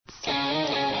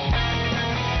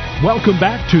Welcome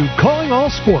back to Calling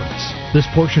All Sports. This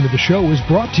portion of the show is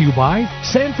brought to you by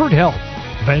Sanford Health,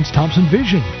 Vance Thompson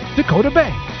Vision, Dakota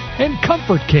Bank, and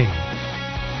Comfort King.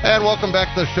 And welcome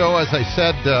back to the show. As I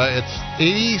said, it's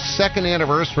 82nd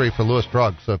anniversary for Lewis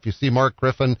Drug. So if you see Mark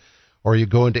Griffin or you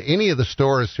go into any of the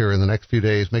stores here in the next few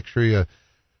days, make sure you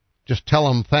just tell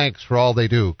them thanks for all they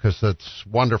do, because it's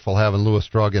wonderful having Lewis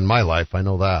Drug in my life. I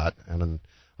know that. And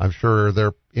I'm sure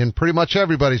they're in pretty much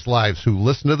everybody's lives who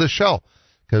listen to this show,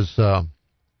 because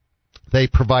they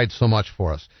provide so much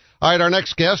for us. All right, our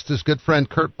next guest is good friend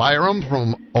Curt Byrum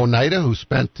from Onida, who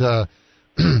spent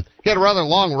he had a rather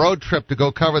long road trip to go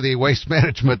cover the waste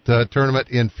management tournament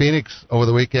in Phoenix over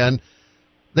the weekend.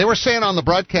 They were saying on the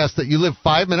broadcast that you live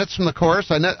 5 minutes from the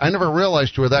course. I never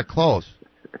realized you were that close.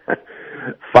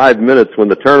 5 minutes when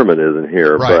the tournament isn't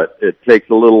here, right. But it takes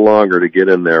a little longer to get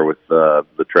in there with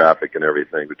the traffic and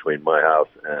everything between my house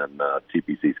and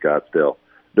TPC Scottsdale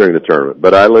during the tournament.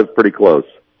 But I live pretty close.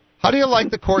 How do you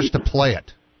like the course to play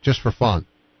it, just for fun?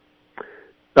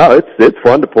 Oh, it's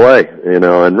fun to play,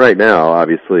 and right now,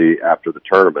 obviously, after the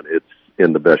tournament, it's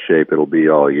in the best shape it'll be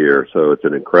all year. So it's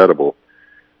an incredible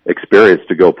experience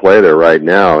to go play there right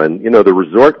now. And, the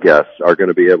resort guests are going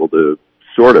to be able to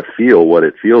sort of feel what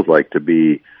it feels like to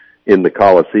be in the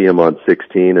Coliseum on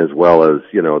 16, as well as,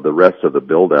 the rest of the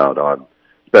build out on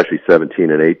especially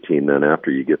 17 and 18 then after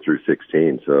you get through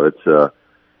 16. So it's,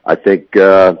 I think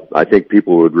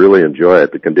people would really enjoy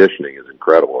it. The conditioning is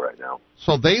incredible right now.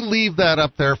 So they leave that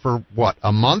up there for, what,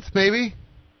 a month maybe?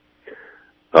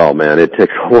 Oh, man, it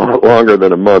takes a lot longer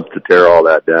than a month to tear all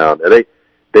that down. And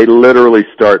they literally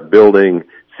start building.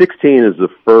 16 is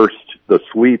the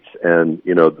suites and,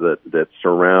 that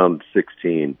surround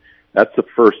 16. That's the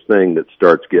first thing that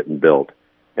starts getting built.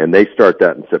 And they start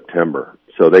that in September.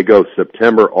 So they go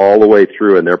September all the way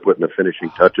through, and they're putting the finishing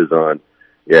touches on.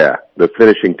 Yeah, the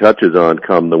finishing touches on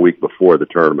come the week before the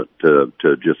tournament to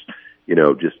just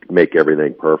make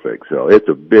everything perfect. So it's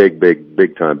a big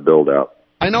time build out.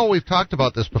 I know we've talked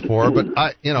about this before, but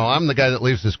I'm the guy that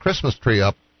leaves his Christmas tree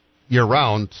up year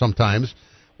round sometimes.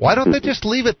 Why don't they just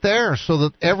leave it there so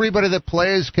that everybody that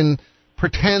plays can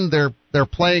pretend they're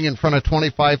playing in front of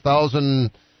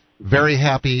 25,000 very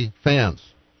happy fans?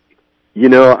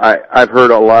 I've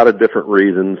heard a lot of different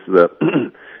reasons.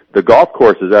 The golf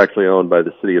course is actually owned by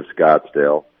the city of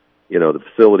Scottsdale. The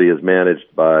facility is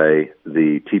managed by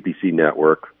the TPC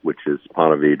network, which is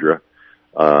Ponte Vedra.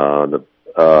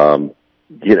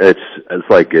 It's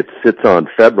like it sits on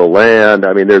federal land.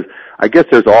 I mean, I guess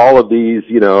there's all of these,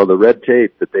 the red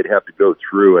tape that they'd have to go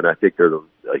through, and I think there's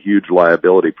a huge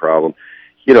liability problem.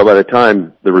 By the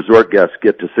time the resort guests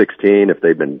get to 16, if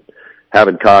they've been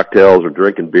having cocktails or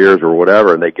drinking beers or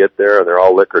whatever, and they get there and they're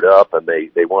all liquored up and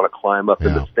they want to climb up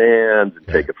in the stands and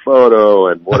take a photo,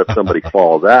 and what if somebody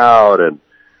falls out? And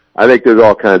I think there's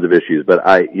all kinds of issues, but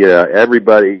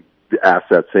everybody asks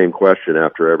that same question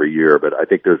after every year, but I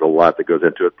think there's a lot that goes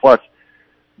into it. Plus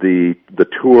the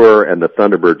tour and the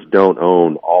Thunderbirds don't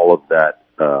own all of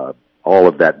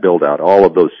that build out, all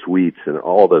of those suites and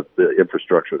all the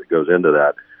infrastructure that goes into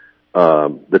that.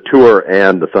 The tour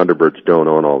and the Thunderbirds don't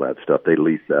own all that stuff. They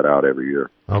lease that out every year.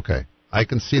 Okay. I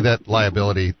can see that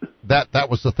liability. That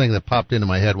was the thing that popped into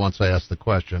my head once I asked the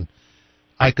question.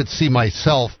 I could see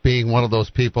myself being one of those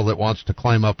people that wants to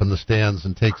climb up in the stands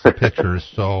and take some pictures.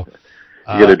 So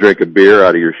you going to drink a beer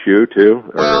out of your shoe too?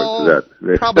 Well,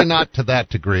 probably not to that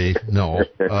degree. No.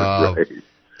 Right.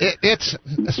 It's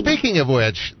speaking of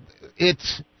which,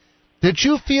 did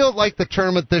you feel like the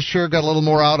tournament this year got a little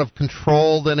more out of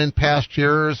control than in past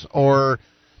years, or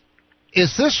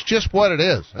is this just what it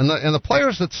is? And the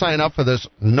players that sign up for this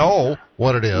know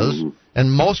what it is,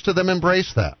 and most of them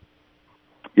embrace that.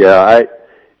 Yeah,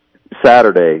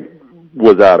 Saturday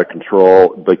was out of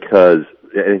control because,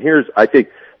 and I think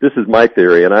this is my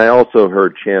theory, and I also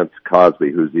heard Chance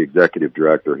Cosby, who's the executive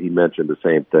director, he mentioned the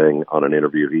same thing on an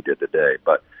interview he did today.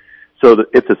 But so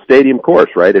it's a stadium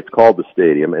course, right? It's called the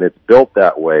Stadium, and it's built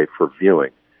that way for viewing.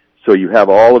 So you have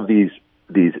all of these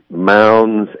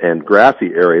mounds and grassy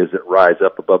areas that rise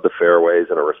up above the fairways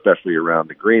and are especially around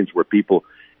the greens where people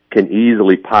can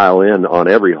easily pile in on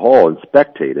every hole and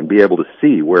spectate and be able to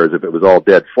see. Whereas if it was all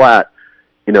dead flat,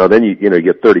 then you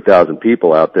get 30,000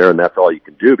 people out there and that's all you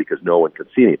can do because no one can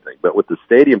see anything. But with the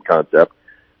stadium concept,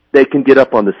 they can get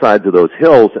up on the sides of those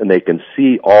hills and they can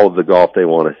see all of the golf they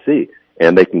want to see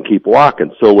and they can keep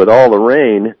walking. So with all the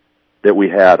rain that we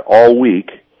had all week,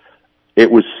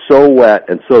 it was so wet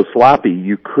and so sloppy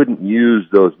you couldn't use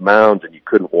those mounds and you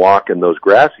couldn't walk in those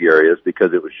grassy areas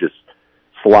because it was just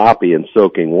sloppy and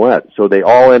soaking wet. So they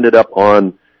all ended up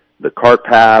on the cart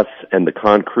paths and the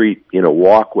concrete,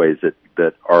 walkways that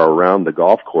that are around the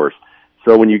golf course.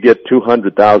 So when you get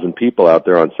 200,000 people out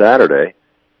there on Saturday,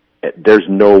 there's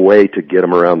no way to get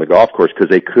them around the golf course because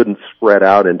they couldn't spread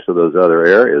out into those other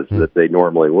areas that they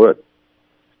normally would.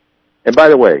 And by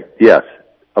the way, yes,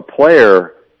 a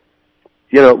player,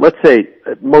 let's say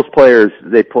most players,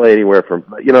 they play anywhere from,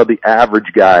 the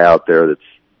average guy out there that's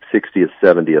 60th,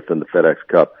 70th in the FedEx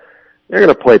Cup, they're going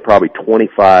to play probably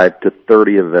 25 to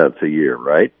 30 events a year,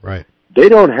 right? Right. They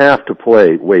don't have to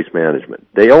play waste management.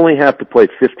 They only have to play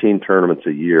 15 tournaments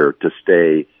a year to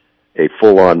stay a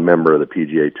full-on member of the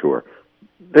PGA Tour.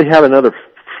 They have another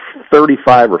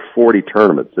 35 or 40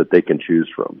 tournaments that they can choose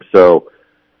from. So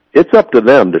it's up to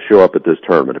them to show up at this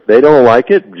tournament. If they don't like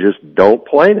it, just don't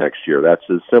play next year. That's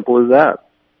as simple as that.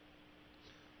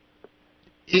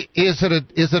 Is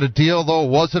it a deal, though?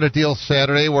 Was it a deal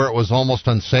Saturday where it was almost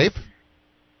unsafe?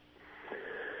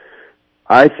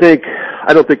 I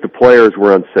don't think the players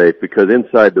were unsafe because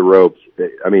inside the ropes,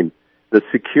 the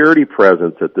security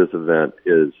presence at this event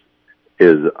is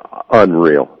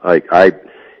unreal. I've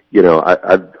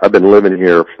been living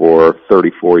here for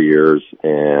 34 years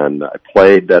and I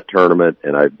played that tournament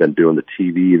and I've been doing the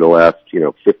TV the last,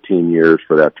 15 years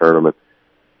for that tournament.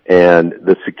 And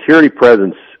the security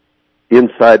presence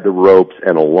inside the ropes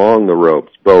and along the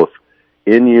ropes, both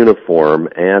in uniform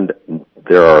and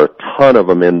there are a ton of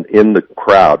them in the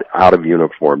crowd out of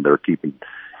uniform. They're keeping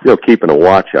a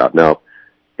watch out. Now,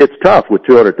 it's tough with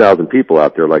 200,000 people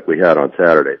out there like we had on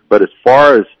Saturday. But as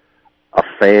far as a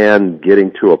fan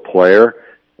getting to a player,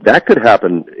 that could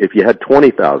happen if you had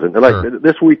 20,000. And like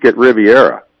this week at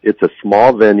Riviera, it's a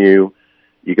small venue.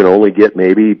 You can only get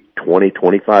maybe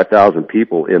 25,000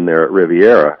 people in there at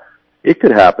Riviera. It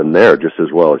could happen there just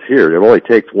as well as here. It only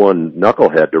takes one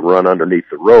knucklehead to run underneath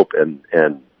the rope and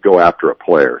go after a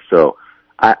player. So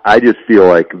I just feel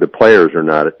like the players are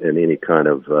not in any kind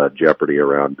of jeopardy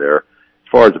around there.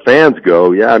 As far as the fans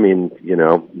go, yeah,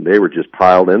 they were just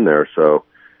piled in there. So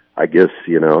I guess,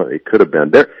 it could have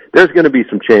been. There's going to be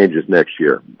some changes next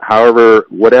year. However,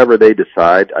 whatever they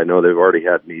decide, I know they've already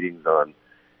had meetings on,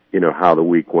 how the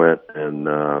week went, and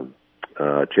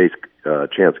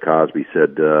Chance Cosby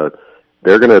said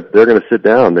they're gonna sit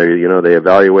down. They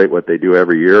evaluate what they do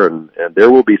every year, and there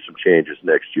will be some changes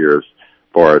next year as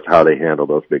far as how they handle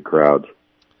those big crowds.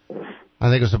 I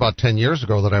think it was about 10 years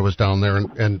ago that I was down there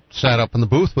and sat up in the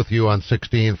booth with you on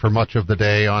 16 for much of the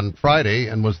day on Friday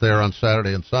and was there on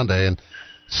Saturday and Sunday. And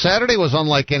Saturday was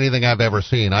unlike anything I've ever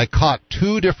seen. I caught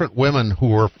two different women who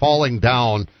were falling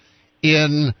down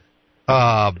in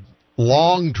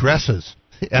long dresses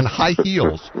and high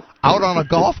heels out on a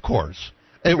golf course.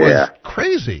 It was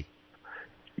crazy.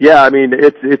 Yeah,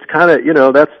 it's kind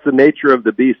of, that's the nature of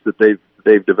the beast that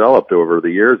they've developed over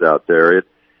the years out there.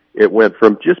 It went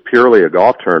from just purely a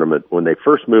golf tournament when they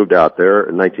first moved out there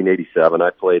in 1987. I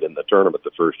played in the tournament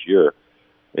the first year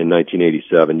in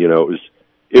 1987.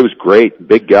 It was great.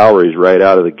 Big galleries right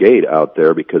out of the gate out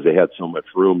there because they had so much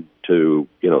room to,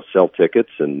 sell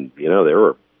tickets, and,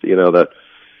 there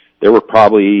were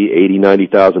probably 80,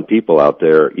 90,000 people out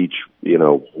there each,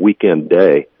 weekend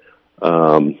day.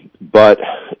 But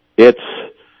it's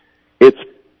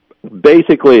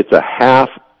basically, it's a half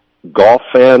golf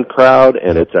fan crowd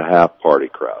and it's a half party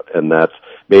crowd. And that's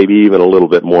maybe even a little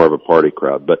bit more of a party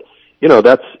crowd. But,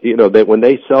 that when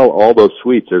they sell all those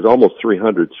suites, there's almost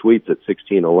 300 suites at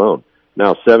 16 alone.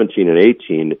 Now 17 and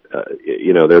 18,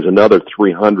 there's another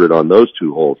 300 on those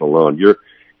two holes alone. You're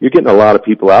getting a lot of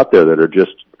people out there that are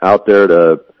just out there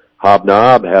to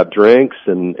hobnob, have drinks,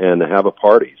 and have a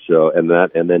party. So,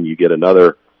 and then you get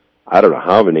another, I don't know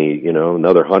how many,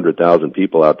 another 100,000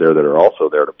 people out there that are also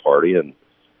there to party. And,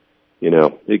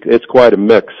 it's quite a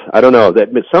mix. I don't know, that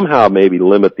somehow maybe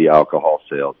limit the alcohol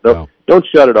sales. Don't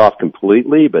shut it off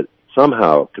completely, but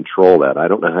somehow control that. I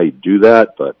don't know how you do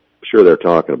that, but I'm sure they're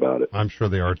talking about it. I'm sure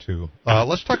they are too.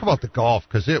 Let's talk about the golf,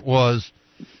 because there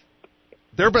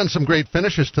have been some great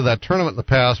finishes to that tournament in the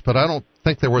past, but I don't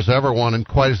think there was ever one and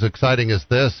quite as exciting as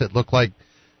this. It looked like,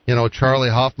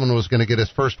 Charlie Hoffman was going to get his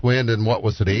first win in,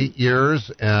 8 years,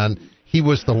 and he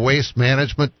was the waste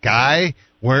management guy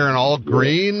wearing all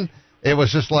green. It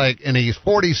was just like, and he's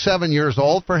 47 years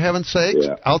old, for heaven's sakes,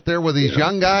 out there with these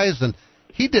young guys, and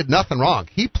he did nothing wrong.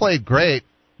 He played great,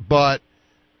 but,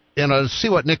 to see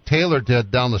what Nick Taylor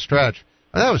did down the stretch,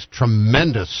 that was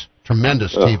tremendous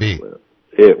TV.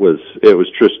 It was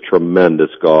just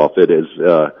tremendous golf. It is,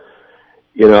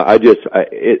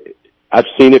 I've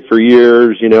seen it for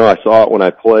years. I saw it when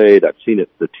I played. I've seen it,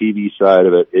 the TV side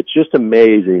of it. It's just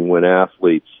amazing when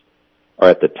athletes are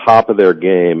at the top of their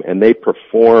game and they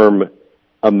perform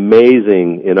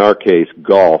amazing, in our case,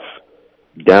 golf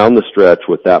down the stretch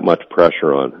with that much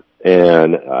pressure on.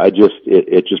 And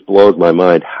it just blows my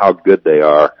mind how good they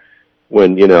are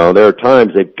when, there are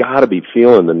times they've got to be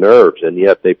feeling the nerves, and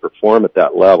yet they perform at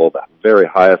that level, that very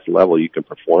highest level you can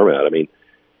perform at. I mean,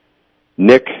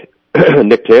 Nick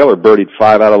Taylor birdied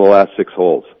 5 out of the last 6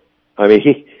 holes. I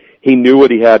mean, he knew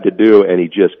what he had to do, and he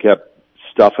just kept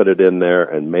stuffing it in there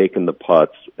and making the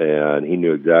putts, and he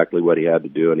knew exactly what he had to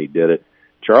do, and he did it.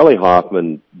 Charlie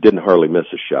Hoffman didn't hardly miss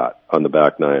a shot on the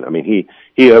back nine. I mean,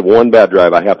 he had one bad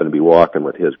drive. I happened to be walking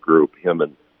with his group, him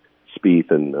and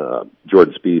Spieth and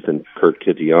Jordan Spieth and Kurt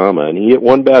Kitayama, and he hit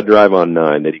one bad drive on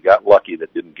 9 that he got lucky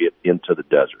that didn't get into the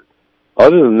desert.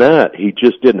 Other than that, he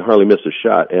just didn't hardly miss a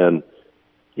shot. And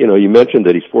you mentioned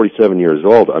that he's 47 years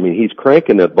old. I mean, he's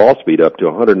cranking that ball speed up to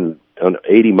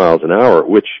 180 miles an hour,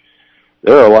 which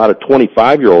there are a lot of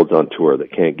 25-year-olds on tour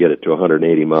that can't get it to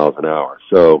 180 miles an hour.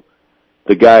 So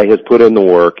the guy has put in the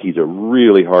work. He's a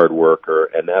really hard worker,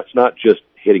 and that's not just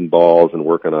hitting balls and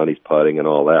working on his putting and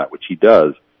all that, which he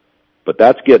does, but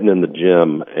that's getting in the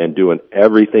gym and doing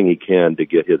everything he can to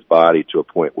get his body to a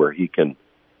point where he can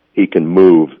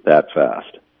move that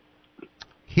fast.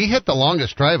 He hit the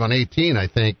longest drive on 18, I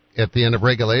think, at the end of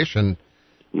regulation.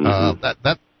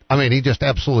 Mm-hmm. He just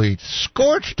absolutely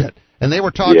scorched it. And they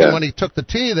were talking when he took the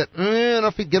tee that, I don't know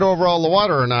if he'd get over all the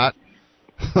water or not.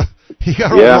 He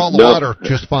got over all the water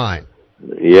just fine.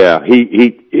 Yeah,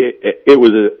 it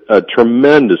was a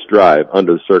tremendous drive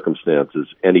under the circumstances,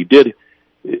 and he did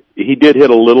hit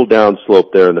a little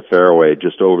downslope there in the fairway,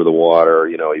 just over the water.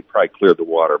 He probably cleared the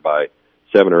water by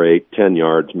 7 or 8, 10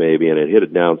 yards maybe, and it hit a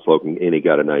downslope, and he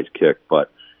got a nice kick.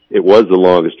 But it was the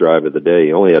longest drive of the day.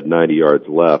 He only had 90 yards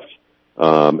left.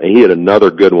 And he had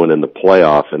another good one in the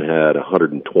playoff and had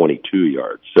 122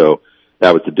 yards. So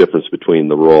that was the difference between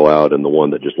the rollout and the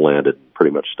one that just landed,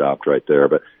 pretty much stopped right there.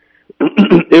 But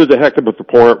it was a heck of a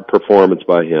performance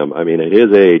by him. I mean, at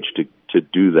his age to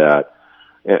do that,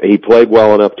 he played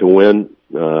well enough to win.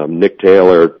 Nick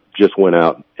Taylor just went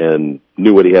out and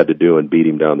knew what he had to do and beat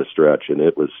him down the stretch. And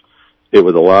it was a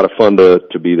lot of fun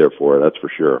to be there for, that's for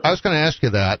sure. I was going to ask you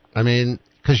that. I mean,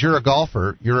 because you're a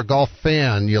golfer, you're a golf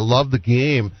fan, you love the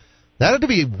game. That had to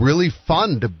be really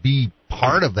fun to be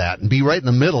part of that and be right in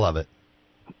the middle of it.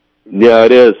 Yeah,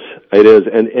 it is. It is.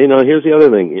 And, here's the other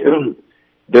thing.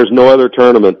 There's no other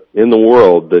tournament in the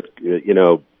world that,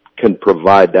 can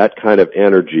provide that kind of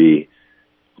energy,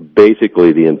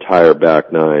 basically the entire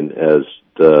back nine, as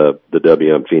the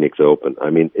WM Phoenix Open. I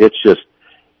mean, it's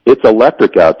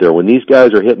electric out there. When these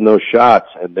guys are hitting those shots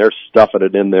and they're stuffing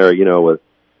it in there, with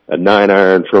a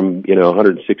 9-iron from,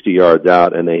 160 yards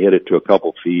out, and they hit it to a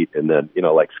couple feet, and then,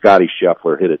 like Scotty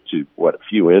Scheffler hit it to, a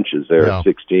few inches there at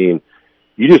 16.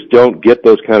 You just don't get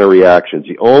those kind of reactions.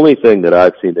 The only thing that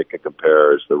I've seen that can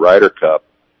compare is the Ryder Cup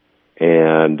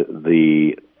and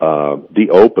the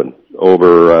Open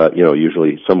over,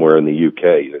 usually somewhere in the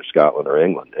UK, either Scotland or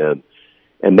England.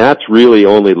 And that's really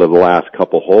only the last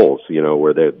couple holes,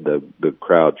 where the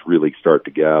crowds really start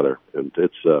to gather. And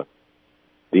it's,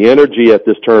 the energy at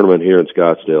this tournament here in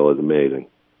Scottsdale is amazing.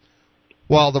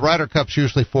 Well, the Ryder Cup's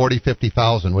usually 40,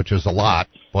 50,000, which is a lot,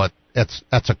 but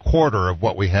that's a quarter of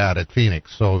what we had at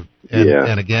Phoenix. So,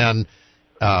 and again,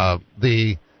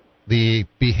 the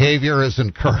behavior is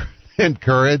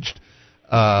encouraged.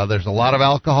 There's a lot of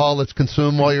alcohol that's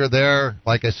consumed while you're there.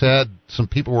 Like I said, some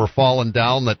people were falling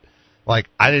down that, why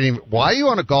are you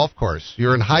on a golf course?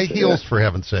 You're in high heels, for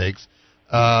heaven's sakes.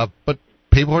 But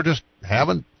people are just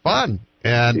having fun.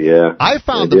 And I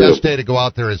found the best day to go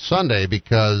out there is Sunday,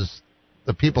 because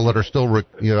the people that are still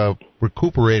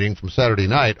recuperating from Saturday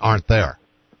night aren't there.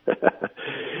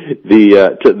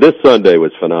 This Sunday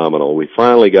was phenomenal. We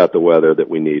finally got the weather that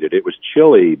we needed. It was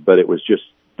chilly, but it was just,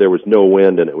 there was no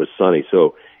wind and it was sunny.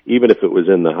 So even if it was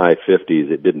in the high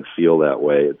 50s, it didn't feel that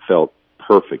way. It felt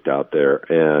perfect out there.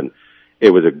 And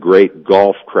it was a great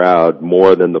golf crowd,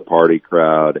 more than the party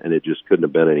crowd, and it just couldn't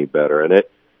have been any better. And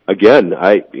again,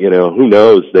 who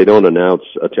knows? They don't announce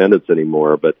attendance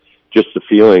anymore, but just the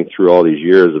feeling through all these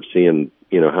years of seeing,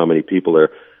 how many people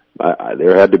there.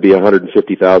 There had to be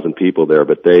 150,000 people there,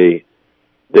 but they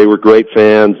were great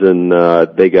fans, and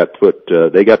they got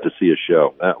to see a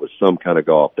show. That was some kind of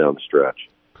golf down the stretch.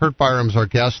 Curt Byrum our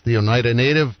guest, the Onida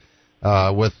native,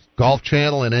 with Golf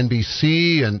Channel and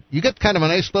NBC, and you get kind of a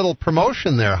nice little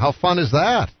promotion there. How fun is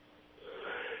that?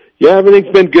 Yeah,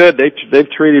 everything's been good. They've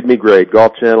treated me great.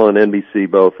 Golf Channel and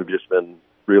NBC both have just been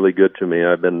really good to me.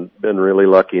 I've been really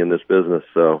lucky in this business,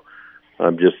 so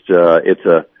I'm just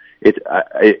the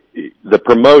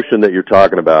promotion that you're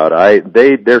talking about.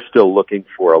 They're still looking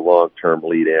for a long-term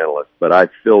lead analyst, but I've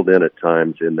filled in at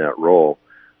times in that role,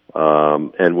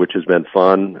 and which has been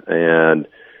fun. And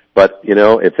But,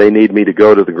 if they need me to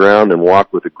go to the ground and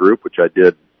walk with a group, which I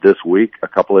did this week, a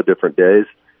couple of different days,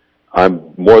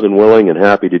 I'm more than willing and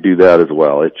happy to do that as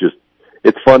well.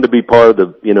 It's fun to be part of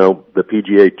the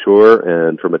PGA Tour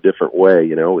and from a different way,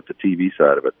 with the TV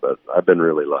side of it. But I've been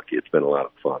really lucky. It's been a lot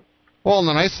of fun. Well, and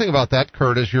the nice thing about that,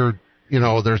 Curt, is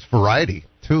there's variety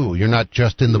too. You're not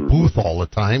just in the booth all the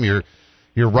time.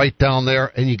 You're right down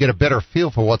there, and you get a better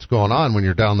feel for what's going on when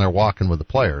you're down there walking with the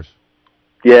players.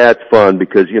 Yeah, it's fun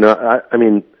because, I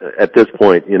mean, at this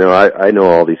point, I know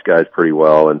all these guys pretty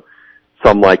well, and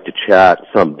some like to chat,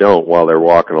 some don't while they're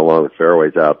walking along the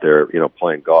fairways out there,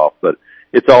 playing golf. But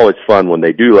it's always fun when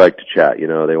they do like to chat,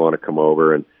 they want to come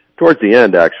over. And towards the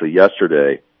end, actually,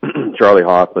 yesterday, Charlie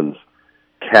Hoffman's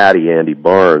caddy, Andy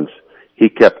Barnes, he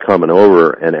kept coming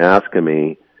over and asking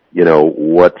me,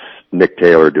 what's Nick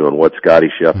Taylor doing? What's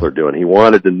Scotty Scheffler doing? He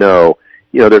wanted to know,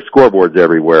 there's scoreboards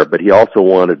everywhere, but he also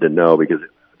wanted to know because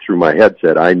through my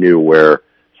headset, I knew where,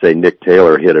 say, Nick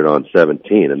Taylor hit it on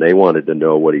 17, and they wanted to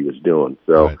know what he was doing.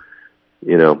 So, right.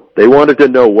 They wanted to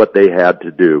know what they had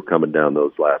to do coming down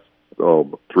those last, 3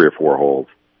 or 4 holes.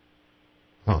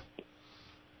 Huh.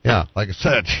 Yeah, like I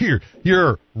said,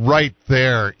 you're right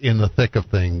there in the thick of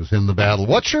things, in the battle.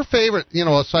 What's your favorite,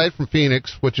 aside from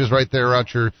Phoenix, which is right there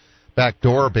out your back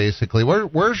door, basically,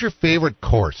 where's your favorite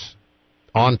course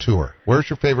on tour?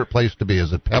 Where's your favorite place to be?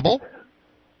 Is it Pebble?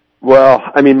 Well,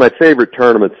 I mean, my favorite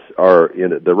tournaments are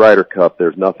in the Ryder Cup.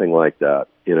 There's nothing like that.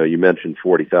 You mentioned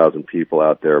 40,000 people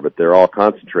out there, but they're all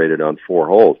concentrated on 4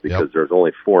 holes because there's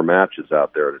only 4 matches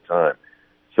out there at a time.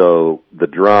 So the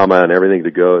drama and everything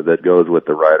that goes with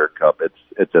the Ryder Cup,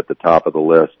 it's at the top of the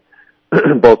list.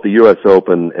 Both the U.S.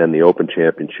 Open and the Open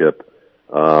Championship,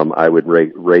 I would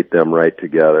rate them right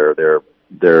together.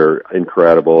 They're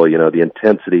incredible. The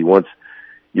intensity, once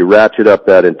you ratchet up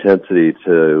that intensity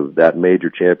to that major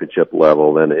championship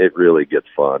level, then it really gets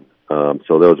fun.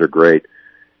 So those are great.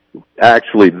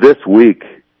 Actually, this week,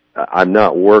 I'm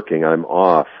not working. I'm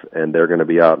off, and they're going to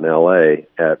be out in L.A.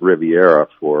 at Riviera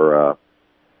for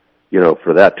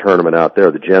that tournament out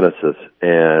there, the Genesis.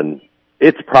 And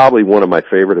it's probably one of my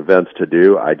favorite events to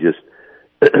do. I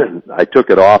took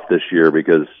it off this year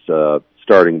because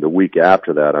starting the week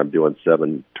after that, I'm doing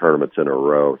 7 tournaments in a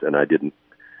row, and I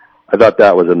thought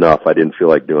that was enough. I didn't feel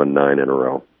like doing 9 in a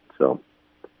row. So,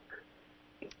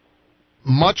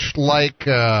 much like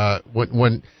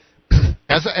when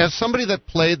as somebody that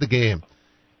played the game.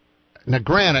 Now,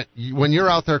 granted, when you're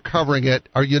out there covering it,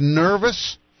 are you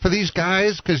nervous for these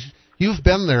guys because you've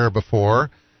been there before?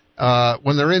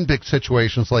 When they're in big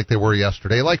situations like they were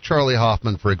yesterday, like Charlie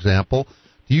Hoffman, for example,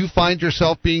 do you find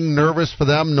yourself being nervous for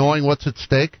them, knowing what's at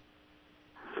stake?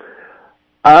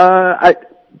 I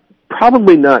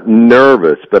probably not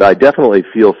nervous, but I definitely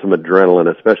feel some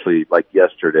adrenaline, especially like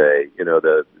yesterday,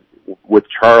 with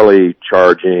Charlie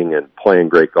charging and playing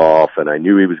great golf, and I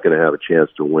knew he was going to have a chance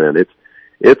to win.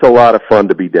 It's a lot of fun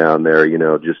to be down there, you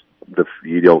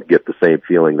don't get the same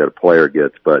feeling that a player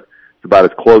gets, but it's about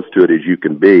as close to it as you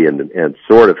can be and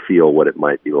sort of feel what it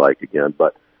might be like again.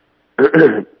 But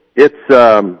it's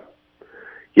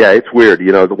weird.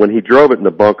 When he drove it in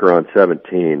the bunker on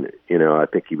 17, I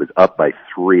think he was up by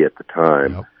 3 at the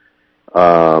time.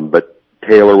 Yep. But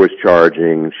Taylor was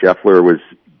charging, Scheffler was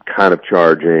kind of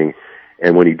charging,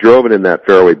 and when he drove it in that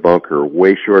fairway bunker,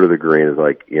 way short of the green, is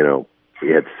like, he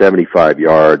had 75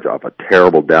 yards off a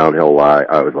terrible downhill lie.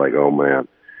 I was like, oh man,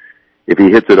 if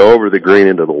he hits it over the green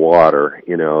into the water,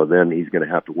 then he's going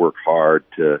to have to work hard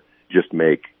to just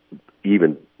make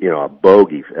even, a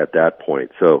bogey at that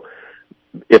point. So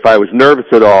if I was nervous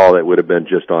at all, it would have been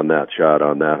just on that shot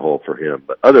on that hole for him.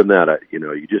 But other than that,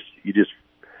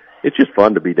 it's just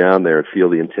fun to be down there and feel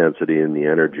the intensity and the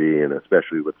energy, and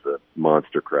especially with the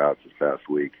monster crowds this past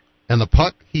week. And the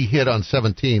putt he hit on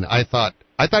 17, I thought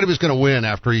he was going to win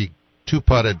after he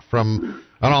 2-putted from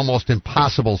an almost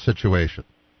impossible situation.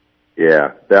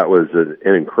 Yeah, that was an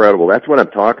incredible. That's what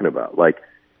I'm talking about. Like,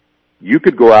 you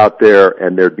could go out there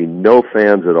and there'd be no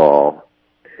fans at all,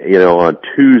 on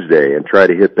Tuesday and try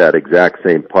to hit that exact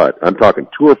same putt. I'm talking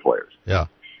tour players. Yeah.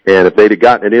 And if they'd have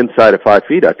gotten it inside of 5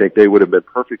 feet, I think they would have been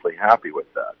perfectly happy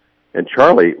with that. And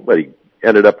Charlie, he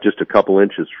ended up just a couple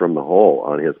inches from the hole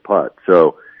on his putt.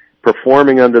 So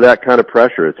performing under that kind of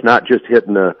pressure, it's not just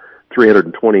hitting a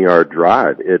 320-yard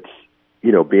drive. It's,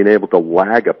 being able to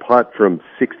lag a putt from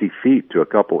 60 feet to a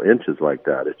couple inches like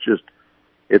that.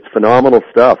 It's phenomenal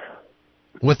stuff.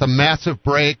 With a massive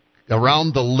break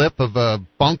around the lip of a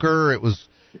bunker, it was...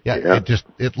 Yeah,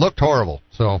 it looked horrible.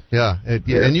 So,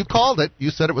 and you called it. You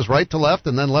said it was right to left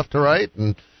and then left to right,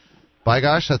 and by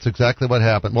gosh, that's exactly what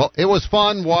happened. Well, it was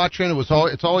fun watching.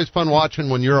 It's always fun watching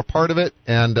when you're a part of it,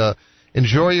 and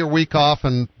enjoy your week off,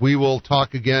 and we will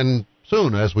talk again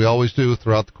soon, as we always do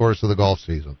throughout the course of the golf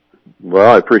season.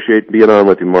 Well, I appreciate being on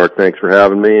with you, Mark. Thanks for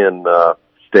having me, and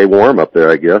stay warm up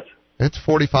there, I guess. It's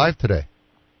 45 today.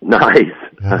 Nice.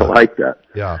 Yeah. I like that.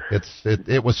 Yeah,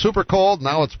 it was super cold.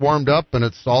 Now it's warmed up, and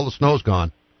all the snow's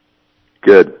gone.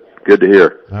 Good to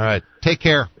hear. All right. Take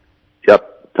care.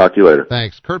 Yep. Talk to you later.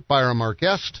 Thanks. Curt Byrum, our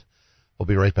guest. We'll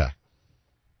be right back.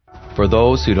 For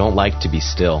those who don't like to be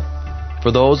still.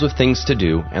 For those with things to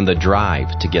do and the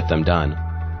drive to get them done.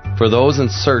 For those in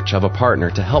search of a partner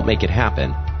to help make it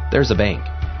happen, there's a bank.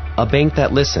 A bank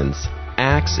that listens,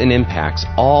 acts, and impacts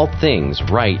all things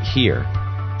right here.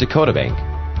 Dakota Bank.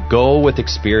 Go with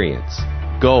experience.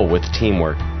 Go with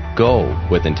teamwork. Go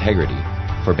with integrity.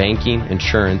 For banking,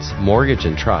 insurance, mortgage,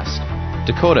 and trust.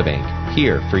 Dakota Bank.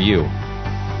 Here for you.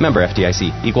 Member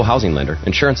FDIC, Equal Housing Lender.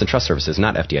 Insurance and trust services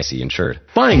not FDIC insured.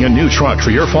 Buying a new truck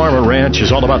for your farm or ranch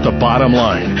is all about the bottom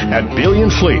line. At Billion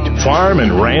Fleet, Farm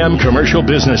and Ram Commercial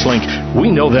Business Link,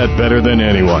 we know that better than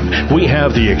anyone. We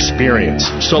have the experience,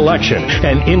 selection,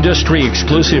 and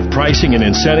industry-exclusive pricing and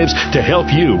incentives to help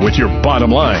you with your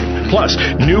bottom line. Plus,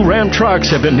 new Ram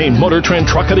trucks have been named Motor Trend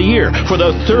Truck of the Year for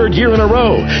the 3rd year in a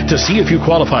row. To see if you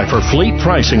qualify for fleet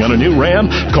pricing on a new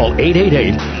Ram, call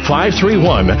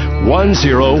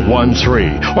 888-531-1013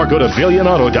 or go to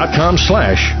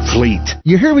billionauto.com/fleet.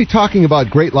 You hear me talking about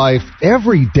Great Life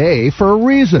every day for a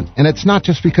reason, and it's not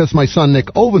just because my son Nick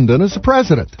Ovenden is the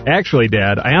president. Actually,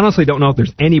 Dad, I honestly don't know if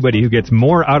there's anybody who gets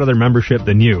more out of their membership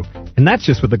than you, and that's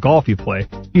just with the golf you play.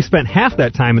 You spent half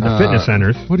that time at the fitness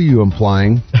centers. What are you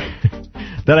implying?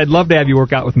 That I'd love to have you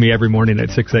work out with me every morning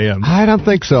at 6 a.m. I don't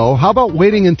think so. How about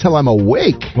waiting until I'm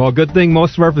awake? Well, good thing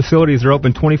most of our facilities are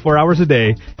open 24 hours a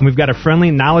day, and we've got a friendly,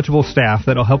 knowledgeable staff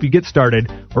that'll help you get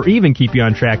started or even keep you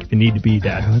on track if you need to be,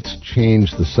 Dad. Let's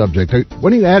change the subject.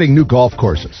 When are you adding new golf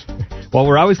courses? Well,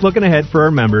 we're always looking ahead for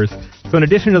our members. So in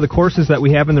addition to the courses that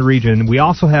we have in the region, we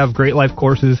also have Great Life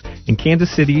courses in Kansas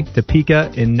City,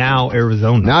 Topeka, and now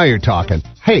Arizona. Now you're talking.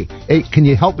 Hey, can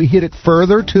you help me hit it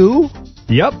further, too?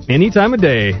 Yep, any time of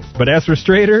day. But as for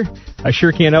straighter, I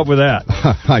sure can't help with that.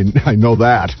 I know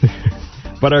that.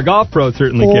 But our golf pros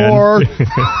certainly can.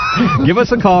 Give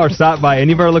us a call or stop by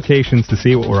any of our locations to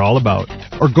see what we're all about.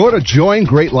 Or go to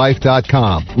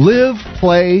joingreatlife.com. Live,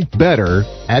 play better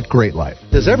at Great Life.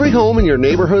 Does every home in your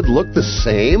neighborhood look the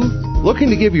same? Looking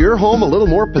to give your home a little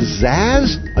more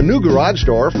pizzazz? A new garage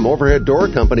door from Overhead Door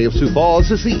Company of Sioux Falls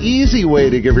is the easy way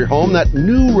to give your home that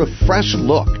new, refreshed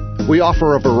look. We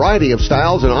offer a variety of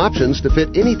styles and options to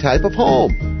fit any type of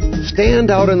home. Stand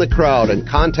out in the crowd and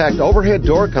contact Overhead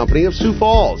Door Company of Sioux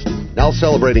Falls. Now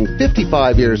celebrating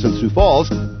 55 years in Sioux Falls,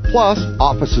 plus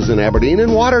offices in Aberdeen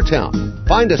and Watertown.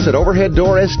 Find us at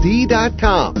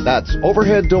overheaddoorsd.com. That's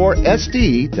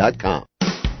overheaddoorsd.com.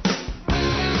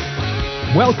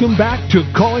 Welcome back to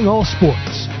Calling All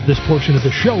Sports. This portion of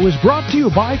the show is brought to you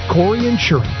by Corey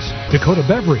Insurance, Dakota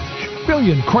Beverage,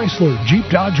 Billion Chrysler Jeep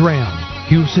Dodge Ram,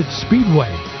 Huset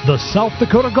Speedway, the South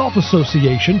Dakota Golf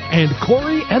Association, and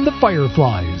Corey and the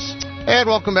Fireflies. And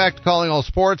welcome back to Calling All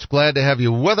Sports. Glad to have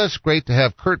you with us. Great to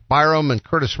have Curt Byrum and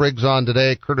Curtis Riggs on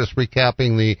today. Curtis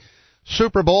recapping the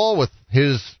Super Bowl with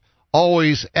his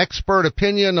always expert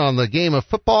opinion on the game of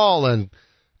football, and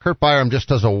Curt Byrum just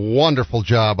does a wonderful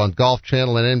job on Golf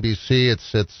Channel and NBC.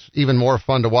 It's even more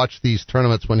fun to watch these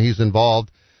tournaments when he's involved.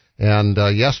 And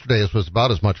yesterday's was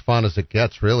about as much fun as it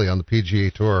gets, really, on the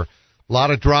PGA Tour. A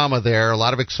lot of drama there, a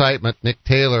lot of excitement. Nick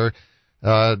Taylor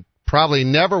probably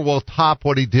never will top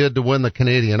what he did to win the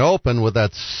Canadian Open with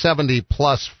that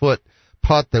 70-plus foot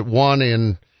putt that won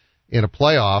in a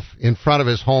playoff in front of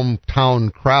his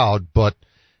hometown crowd. But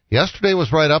yesterday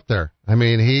was right up there. I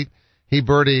mean, he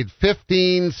birdied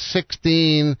 15,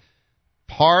 16,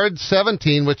 parred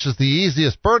 17, which is the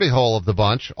easiest birdie hole of the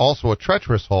bunch, also a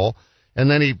treacherous hole,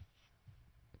 and then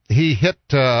he hit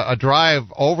a drive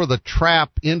over the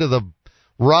trap into the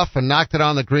rough and knocked it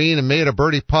on the green and made a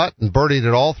birdie putt and birdied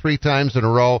it all 3 times in a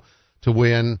row to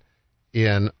win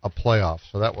in a playoff.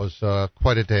 So that was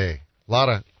quite a day. A lot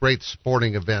of great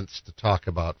sporting events to talk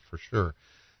about for sure.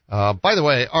 By the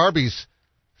way, Arby's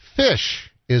Fish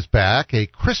is back. A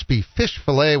crispy fish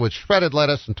fillet with shredded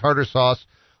lettuce and tartar sauce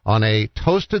on a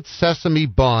toasted sesame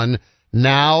bun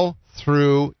now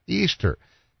through Easter.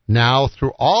 Now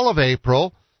through all of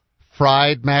April,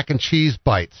 fried mac and cheese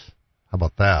bites. How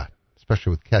about that?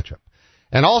 Especially with ketchup.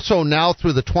 And also now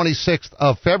through the 26th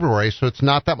of February, so it's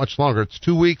not that much longer. It's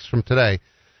 2 weeks from today.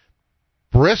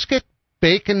 Brisket,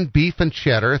 bacon, beef, and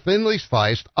cheddar, thinly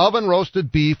sliced,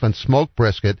 oven-roasted beef and smoked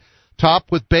brisket,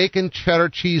 topped with bacon, cheddar,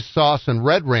 cheese sauce, and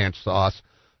red ranch sauce,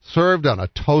 served on a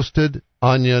toasted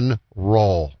onion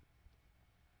roll.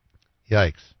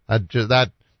 Yikes.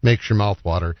 That makes your mouth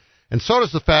water. And so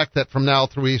does the fact that from now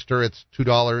through Easter, it's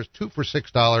 $2, 2 for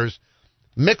 $6.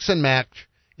 Mix and match.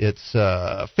 It's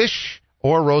fish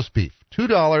or roast beef.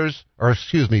 $2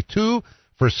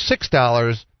 for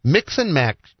 $6. Mix and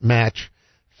match.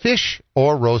 Fish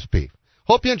or roast beef.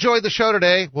 Hope you enjoyed the show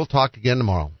today. We'll talk again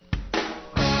tomorrow.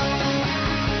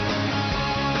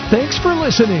 Thanks for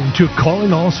listening to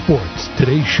Calling All Sports.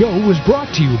 Today's show was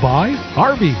brought to you by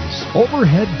Arby's,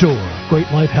 Overhead Door, Great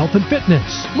Life Health and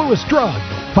Fitness, Lewis Drug,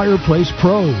 Fireplace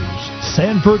Pros,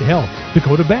 Sanford Health,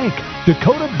 Dakota Bank,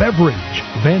 Dakota Beverage,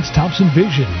 Vance Thompson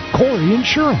Vision, Corey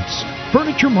Insurance,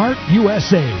 Furniture Mart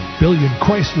USA, Billion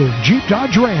Chrysler Jeep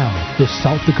Dodge Ram, the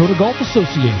South Dakota Golf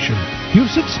Association,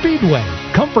 Houston Speedway,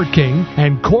 Comfort King,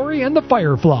 and Corey and the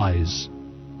Fireflies.